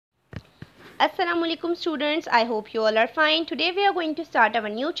Assalamu alaikum students, I hope you all are fine. Today we are going to start our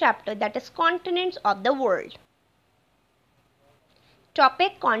new chapter, that is continents of the world.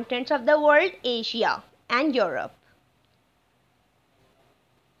 Topic: continents of the world, Asia and Europe.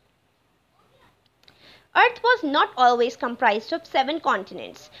 Earth was not always comprised of 7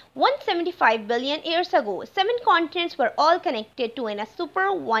 continents. 175 billion years ago, 7 continents were all connected to a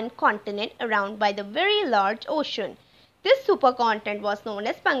super one continent around by the very large ocean. This supercontinent was known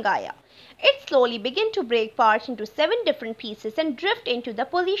as Pangaea. It slowly began to break apart into 7 different pieces and drift into the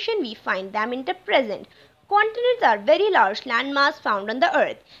position we find them in the present. Continents are very large landmass found on the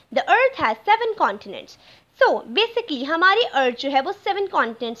earth. The earth has 7 continents. So basically हमारी अर्थ जो है वो 7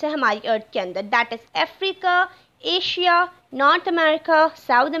 continents है हमारी अर्थ के अंदर. That is Africa, Asia, north America,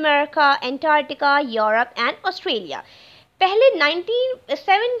 south America, Antarctica, Europe and Australia. पहले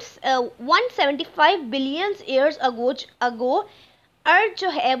 175 billion years ago अर्थ जो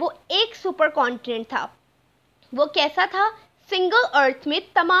है वो एक सुपर कॉन्टिनेंट था. वो कैसा था? सिंगल अर्थ में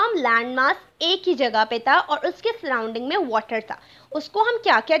तमाम लैंडमास एक ही जगह पे था और उसके सराउंडिंग में वाटर था. उसको हम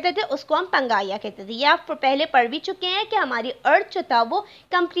क्या कहते थे? उसको हम पंगाया कहते थे. ये आप पहले पढ़ भी चुके हैं कि हमारी अर्थ जो था वो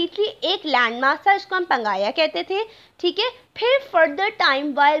कम्प्लीटली एक लैंडमास था, इसको हम पंगाया कहते थे. ठीक है. फिर फर्दर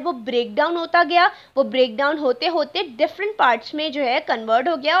टाइम वाइल वो ब्रेक डाउन होता गया. वो ब्रेक डाउन होते होते डिफरेंट पार्ट्स में जो है कन्वर्ट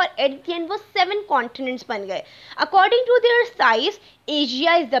हो गया और एट द एंड वो 7 कॉन्टिनेंट्स बन गए according to their size.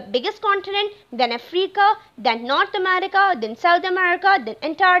 Asia is the biggest continent, then Africa, then North America, then South America, then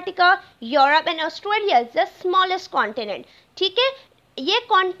Antarctica, Europe and Australia is the smallest continent. ठीक है. ये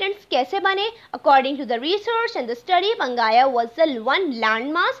continents कैसे बने? According to the research and the study, पंगाया was the one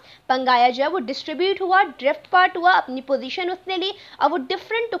land mass. पंगाया जो है वो distribute हुआ, drift part हुआ, अपनी पोजीशन उसने ली. अब वो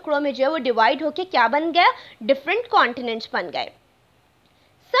डिफरेंट टुकड़ों में जो है वो डिवाइड होके क्या बन गया? डिफरेंट कॉन्टिनेंट्स बन गए.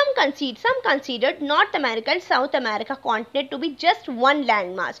 Some considered North America and South America continent to be just one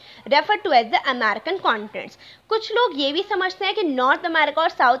landmass, referred to as the American continents. कुछ लोग ये भी समझते हैं कि नॉर्थ अमेरिका और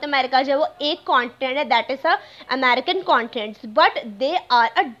साउथ अमेरिका जो है वो एक कॉन्टिनेंट है, that is a American continents, but they are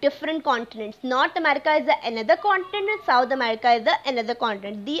a different continents. North America is another continent and South America is another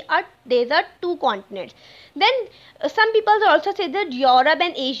continent. These are two continents. Then some people also say that Europe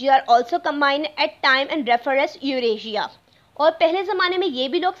and Asia are also combined at time and refer as Eurasia. और पहले ज़माने में ये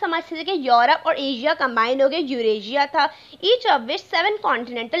भी लोग समझते थे कि यूरोप और एशिया कंबाइन हो गए, यूरेशिया था. Each of which 7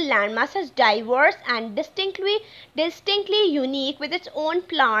 continental लैंडमासेस diverse and distinctly unique with its own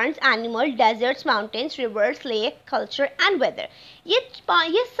plants, animal, desserts, mountains, reverse, lake, culture and weather.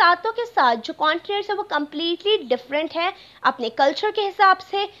 ये सातों के साथ जो कॉन्टिनेंट्स है वो कम्प्लीटली डिफरेंट है अपने कल्चर के हिसाब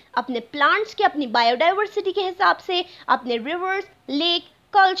से, अपने प्लांट्स के, अपनी बायोडाइवर्सिटी के हिसाब से, अपने reverse, lake,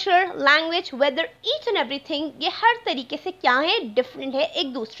 culture, language, weather, each and everything. ये हर तरीके से क्या है? डिफरेंट है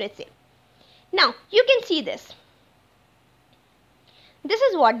एक दूसरे से. Now you can see this. This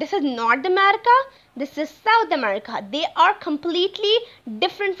is what? This is North America. This is South America. They are completely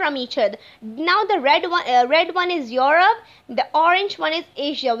different from each other. Now the red one is Europe. The orange one is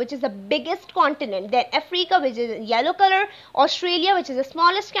Asia, which is the biggest continent. Then Africa, which is in yellow color. Australia, which is the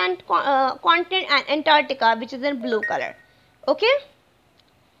smallest continent, and Antarctica, which is in blue color. Okay.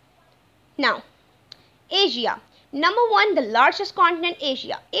 Now, Asia. Number 1, the largest continent,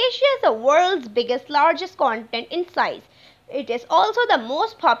 Asia. Asia is the world's largest continent in size. It is also the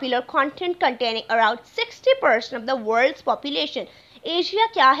most popular continent, containing around 60% of the world's population. Asia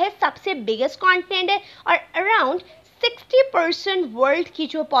क्या है? सबसे biggest continent है और around 60% world की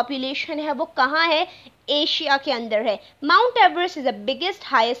जो population है वो कहाँ है? एशिया के अंदर है. Mount Everest is the biggest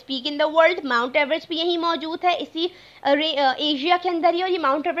highest peak in the world. Mount Everest भी यहीं मौजूद है इसी एशिया के अंदर ही. और ये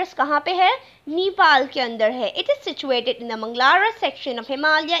माउंट एवरेस्ट कहाँ पे है? नेपाल के अंदर है. It is situated in the मंगलारा section of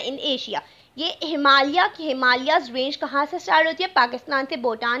Himalaya in Asia. ये हिमालयाज रेंज कहाँ से स्टार्ट होती है? पाकिस्तान से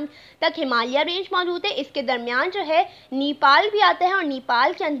भूटान तक हिमालय रेंज मौजूद है. इसके दरमियान जो है नेपाल भी आता है और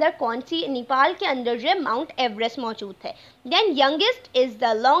नेपाल के अंदर नेपाल के अंदर जो है माउंट एवरेस्ट मौजूद है. Then youngest is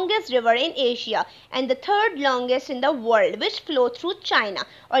the longest river in Asia and the third longest in the world which flow through China.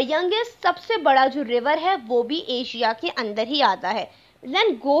 और यंगेस्ट सबसे बड़ा जो रिवर है वो भी एशिया के अंदर ही आता है. Then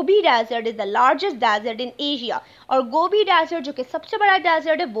Gobi Desert is the largest desert in Asia. और गोबी डेजर्ट जो कि सबसे बड़ा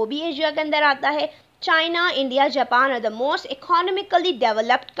डेजर्ट है वो भी एशिया के अंदर आता है. China, India, Japan are the most economically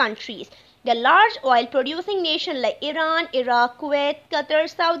developed countries. The large oil producing nation like Iran, Iraq, Kuwait, Qatar,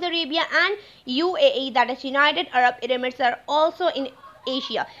 Saudi Arabia and UAE, that is United Arab Emirates, are also in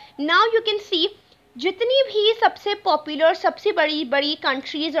Asia. Now you can see जितनी भी सबसे popular, सबसे बड़ी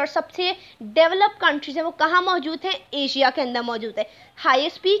countries और सबसे develop countries है वो कहाँ मौजूद है? एशिया के अंदर मौजूद है.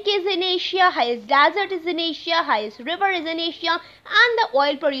 Highest peak is in Asia, highest desert is in Asia, highest river is in Asia and the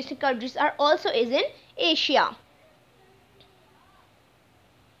oil producing countries are also is in Asia.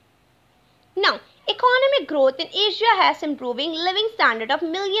 Economic growth in Asia has improving living standard of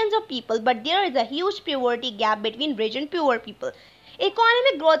millions of people, but there is a huge poverty gap between rich and poor people.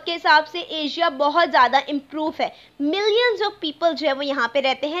 Economic growth के हिसाब से Asia बहुत ज़्यादा improve है, millions of people जो है वो यहाँ पे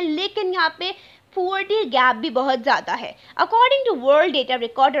रहते हैं, लेकिन यहाँ पे पुअर्टी गैप भी बहुत ज़्यादा है. According to world data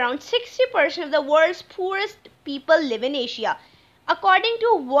record around 60% of the world's poorest people live in Asia. According to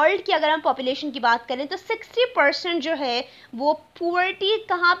world की अगर हम पॉपुलेशन की बात करें तो 60% जो है वो पुअर्टी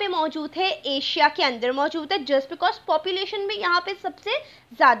कहाँ पे मौजूद है, एशिया के अंदर मौजूद है, जस्ट बिकॉज पॉपुलेशन में यहाँ पे सबसे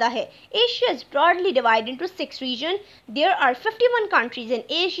ज़्यादा है. Asia is broadly divided into 6 reason. There are 51 countries in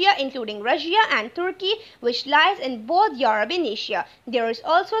Asia including Russia and Turki which lies in both Europe and Asia. There is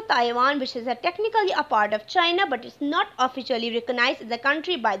also Taiwan, which is technically a part of China but is not officially recognized as a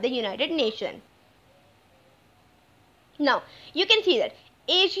country by the United Nations. Now you can see that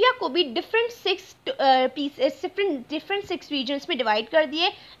Asia को भी different 6 regions में divide कर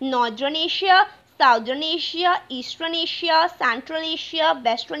दिए. Northern Asia, southern Asia, eastern Asia, central Asia,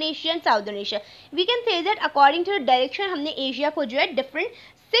 western Asia and southern Asia. We can say that according to direction हमने Asia को जो है different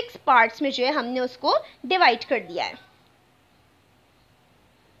 6 parts में जो है हमने उसको डिवाइड कर दिया है.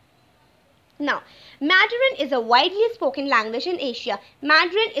 Now, Mandarin is a widely spoken language in Asia.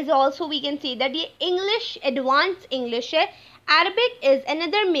 Mandarin is also, we can see that ये English, advanced English है. Arabic is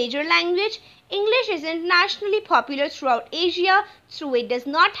another major language. English is internationally popular throughout Asia, though it does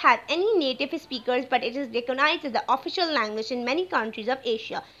not have any native speakers, but it is recognized as the official language in many countries of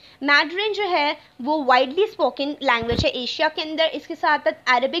Asia. Mandarin जो है वो widely spoken language है Asia के अंदर. इसके साथ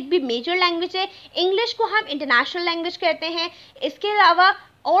साथ Arabic भी मेजर लैंग्वेज है. इंग्लिश को हम इंटरनेशनल लैंग्वेज कहते हैं. इसके अलावा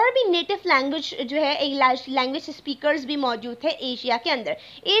और भी नेटिव लैंग्वेज जो है एक लैंग्वेज स्पीकर्स भी मौजूद है एशिया के अंदर.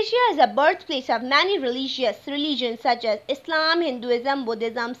 Asia is a birth place of many religion such as Islam, Hinduism,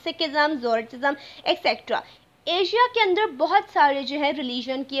 Buddhism, Sikhism, ज़ोरटिज़म etcetera. Asia के अंदर बहुत सारे जो है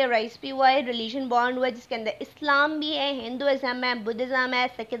रिलीजन की राइस भी हुआ है, रिलीजन बॉर्न हुआ है, जिसके अंदर इस्लाम भी है, हिंदुज़म है, बुद्धिज़्म है,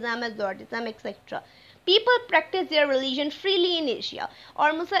 सिखिज़म है, ज़ोरटिज़म etcetera. People practice their religion freely in Asia.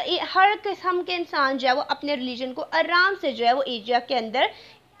 और हर किस्म के इंसान जो है वो अपने रिलीजन को आराम से जो है वो एशिया के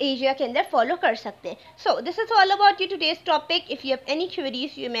अंदर फॉलो कर सकते हैं. So this is all about you today's topic. If you have any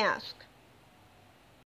queries you may ask.